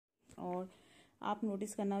आप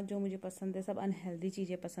नोटिस करना, जो मुझे पसंद है सब अनहेल्दी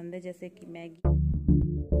चीज़ें पसंद है, जैसे कि Maggi.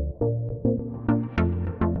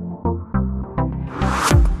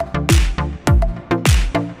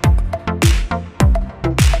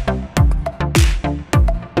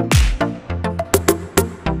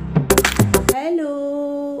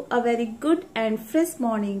 Hello, a very good and fresh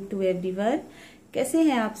morning to everyone. कैसे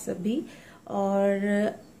हैं आप सभी?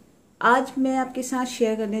 और आज मैं आपके साथ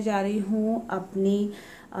शेयर करने जा रही हूँ अपनी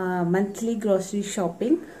मंथली ग्रोसरी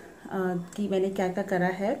शॉपिंग की मैंने क्या क्या करा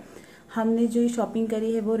है। हमने जो शॉपिंग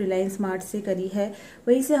करी है वो रिलायंस मार्ट से करी है।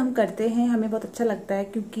 वहीं से हम करते हैं, हमें बहुत अच्छा लगता है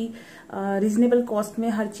क्योंकि रिजनेबल कॉस्ट में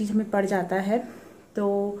हर चीज़ हमें पड़ जाता है।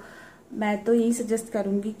 तो मैं तो यही सजेस्ट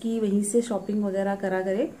करूँगी कि वहीं से शॉपिंग वगैरह करा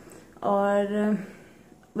करें। और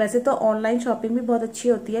वैसे तो ऑनलाइन शॉपिंग भी बहुत अच्छी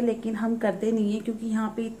होती है, लेकिन हम करते नहीं है क्योंकि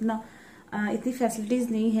यहाँ पे इतनी फैसिलिटीज़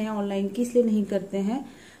नहीं है ऑनलाइन की, इसलिए नहीं करते हैं।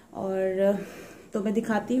 और तो मैं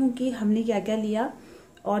दिखाती हूँ कि हमने क्या क्या लिया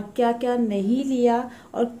और क्या क्या नहीं लिया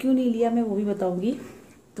और क्यों नहीं लिया, मैं वो भी बताऊँगी।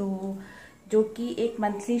 तो जो कि एक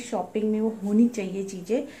मंथली शॉपिंग में वो होनी चाहिए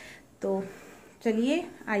चीज़ें। तो चलिए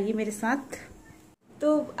आइए मेरे साथ।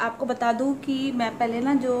 तो आपको बता दूं कि मैं पहले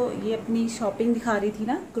ना जो ये अपनी शॉपिंग दिखा रही थी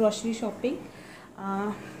ना, ग्रोसरी शॉपिंग,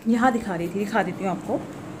 यहाँ दिखा देती हूँ आपको।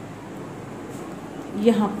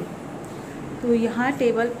 यहाँ पे तो यहाँ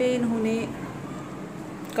टेबल पे इन्होंने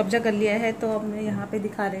कब्जा कर लिया है, तो अब मैं यहाँ पे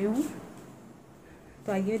दिखा रही हूँ।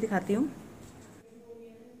 तो आइए दिखाती हूँ।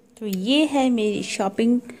 तो ये है मेरी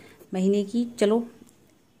शॉपिंग महीने की। चलो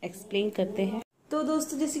एक्सप्लेन करते हैं। तो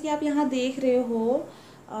दोस्तों, जैसे कि आप यहाँ देख रहे हो,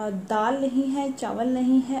 दाल नहीं है, चावल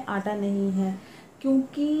नहीं है, आटा नहीं है,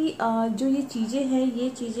 क्योंकि जो ये चीज़ें हैं, ये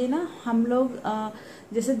चीज़ें ना हम लोग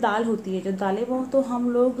जैसे दाल होती है, जो दालें वो तो हम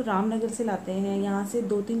लोग रामनगर से लाते हैं। यहाँ से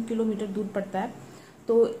 2-3 किलोमीटर दूर पड़ता है।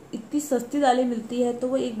 तो इतनी सस्ती दालें मिलती है, तो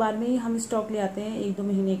वो एक बार में ही हम स्टॉक ले आते हैं, 1-2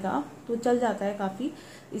 महीने का, तो चल जाता है काफ़ी।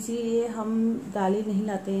 इसीलिए हम दालें नहीं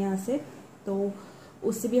लाते हैं यहाँ से। तो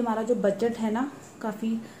उससे भी हमारा जो बजट है ना,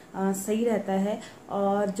 काफ़ी सही रहता है।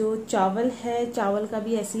 और जो चावल है, चावल का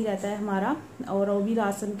भी ऐसे ही रहता है हमारा, और वो भी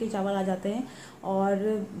राशन के चावल आ जाते हैं।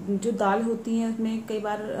 और जो दाल होती है उसमें कई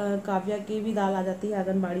बार काव्या की भी दाल आ जाती है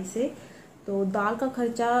आंगनबाड़ी से। तो दाल का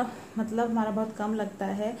खर्चा मतलब हमारा बहुत कम लगता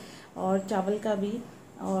है, और चावल का भी।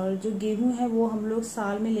 और जो गेहूं है वो हम लोग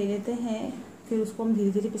साल में ले लेते हैं, फिर उसको हम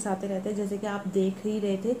धीरे धीरे पिसाते रहते हैं। जैसे कि आप देख ही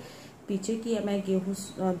रहे थे पीछे कि मैं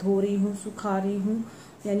गेहूं धो रही हूँ, सुखा रही हूँ,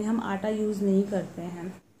 यानी हम आटा यूज़ नहीं करते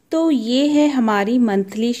हैं। तो ये है हमारी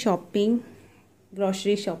मंथली शॉपिंग,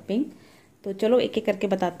 ग्रोसरी शॉपिंग। तो चलो एक एक करके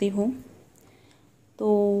बताती हूँ।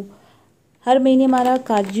 तो हर महीने हमारा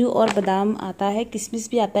काजू और बादाम आता है, किशमिश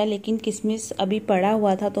भी आता है, लेकिन किशमिश अभी पड़ा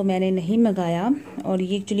हुआ था तो मैंने नहीं मंगाया। और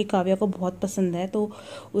ये एक्चुअली काव्या को बहुत पसंद है, तो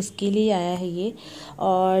उसके लिए आया है ये।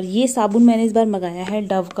 और ये साबुन मैंने इस बार मंगाया है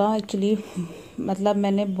डव का। एक्चुअली मतलब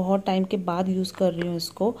मैंने बहुत टाइम के बाद यूज़ कर रही हूँ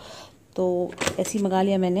इसको, तो ऐसे ही मंगा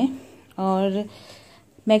लिया मैंने। और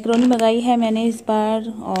मैक्रोनी मंगाई है मैंने इस बार,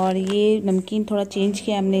 और ये नमकीन थोड़ा चेंज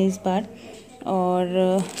किया हमने इस बार। और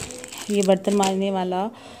ये बर्तन मांजने वाला,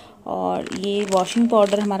 और ये वॉशिंग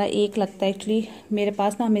पाउडर हमारा एक लगता है। एक्चुअली मेरे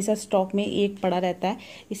पास ना हमेशा स्टॉक में एक पड़ा रहता है,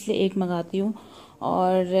 इसलिए एक मंगाती हूँ।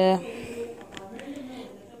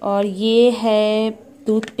 और ये है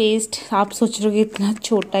टूथपेस्ट। आप सोच रहे हो इतना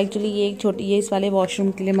छोटा, एक्चुअली ये एक छोटी, ये इस वाले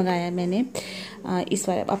वॉशरूम के लिए मंगाया है मैंने, इस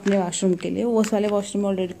वाले अपने वॉशरूम के लिए। उस वाले वॉशरूम में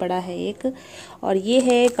ऑलरेडी पड़ा है एक। और ये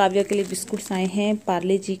है काव्या के लिए बिस्कुट्स आए हैं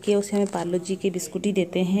पार्ले जी के, उसे हमें पार्ले जी के बिस्कुट ही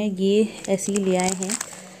देते हैं। ये ऐसे ही ले आए हैं।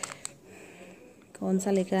 कौन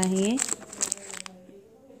सा लेकर आए हैं? ये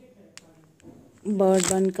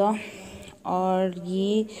बर्ड बन का। और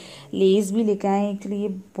ये लेज़ भी लेकर आए हैं। एक्चुअली ये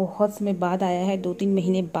बहुत समय बाद आया है, 2-3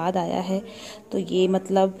 महीने बाद आया है, तो ये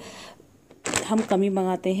मतलब हम कम ही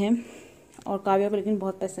मंगाते हैं। और काव्या को लेकिन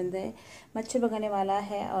बहुत पसंद है। मच्छर भगाने वाला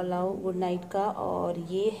है ऑल आउट गुड नाइट का। और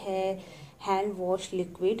ये है हैंड वॉश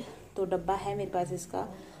लिक्विड, तो डब्बा है मेरे पास इसका,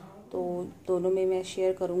 तो दोनों में मैं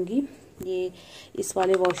शेयर करूँगी। ये इस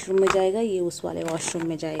वाले वॉशरूम में जाएगा, ये उस वाले वॉशरूम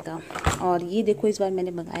में जाएगा। और ये देखो, इस बार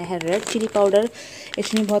मैंने मंगाया है रेड चिली पाउडर।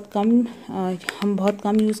 इसमें हम बहुत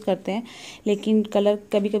कम यूज़ करते हैं, लेकिन कलर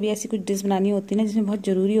कभी कभी ऐसी कुछ डिश बनानी होती है ना जिसमें बहुत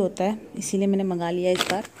ज़रूरी होता है, इसीलिए मैंने मंगा लिया इस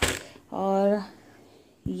बार। और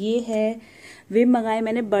ये है विम मंगाए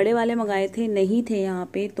मैंने, बड़े वाले मंगाए थे, नहीं थे यहाँ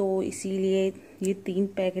पे, तो इसीलिए ये 3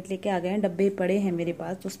 पैकेट लेके आ गए हैं। डब्बे पड़े हैं मेरे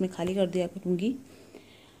पास, तो उसमें खाली कर दिया करूँगी।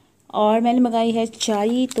 और मैंने मंगाई है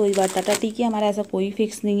चाय। तो इस बार टाटा टी की, हमारा ऐसा कोई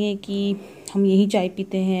फिक्स नहीं है कि हम यही चाय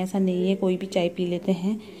पीते हैं, ऐसा नहीं है, कोई भी चाय पी लेते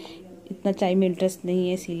हैं। इतना चाय में इंटरेस्ट नहीं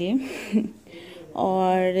है इसीलिए।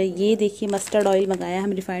 और ये देखिए मस्टर्ड ऑयल मंगाया।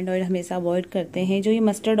 हम रिफाइंड ऑयल हमेशा अवॉइड करते हैं। जो ये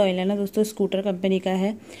मस्टर्ड ऑयल है ना दोस्तों, स्कूटर कंपनी का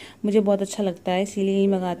है, मुझे बहुत अच्छा लगता है, इसीलिए ही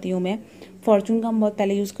मंगाती हूँ मैं। फॉर्चून का हम बहुत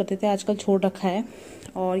पहले यूज़ करते थे, आजकल छोड़ रखा है।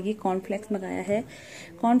 और ये कॉर्नफ्लेक्स मंगाया है।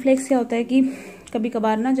 कॉर्नफ्लेक्स क्या होता है कि कभी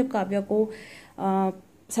कभार ना जब काव्या को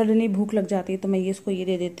सडनली भूख लग जाती है तो मैं इसको ये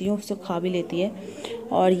दे देती हूँ, उससे खा भी लेती है।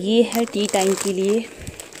 और ये है टी टाइम के लिए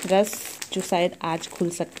रस, जो शायद आज खुल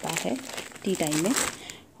सकता है टी टाइम में।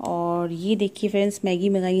 और ये देखिए फ्रेंड्स, मैगी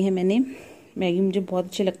मंगाई है मैंने। मैगी मुझे बहुत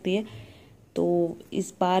अच्छी लगती है, तो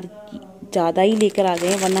इस बार ज़्यादा ही लेकर आ गए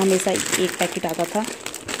हैं, वरना हमेशा एक पैकेट आता था,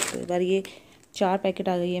 तो इस बार ये 4 पैकेट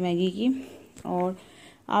आ गई है मैगी की। और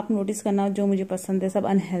आप नोटिस करना, जो मुझे पसंद है सब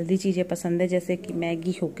अनहेल्दी चीज़ें पसंद है, जैसे कि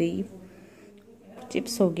मैगी हो गई,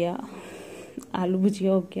 चिप्स हो गया, आलू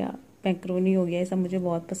भुजिया हो गया, मैक्रोनी हो गया, ये सब मुझे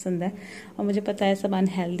बहुत पसंद है। और मुझे पता है सब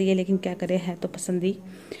अनहेल्दी है, लेकिन क्या करें, है तो पसंद ही।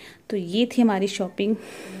 तो ये थी हमारी शॉपिंग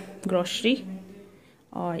ग्रॉसरी।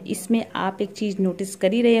 और इसमें आप एक चीज़ नोटिस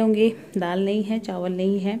कर ही रहे होंगे, दाल नहीं है, चावल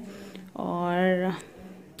नहीं है और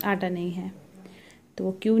आटा नहीं है। तो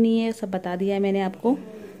वो क्यों नहीं है सब बता दिया है मैंने आपको।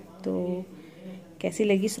 तो कैसी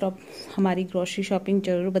लगी हमारी ग्रॉसरी शॉपिंग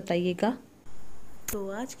ज़रूर बताइएगा। तो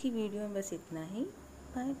आज की वीडियो में बस इतना ही।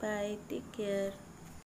 Bye bye, take care.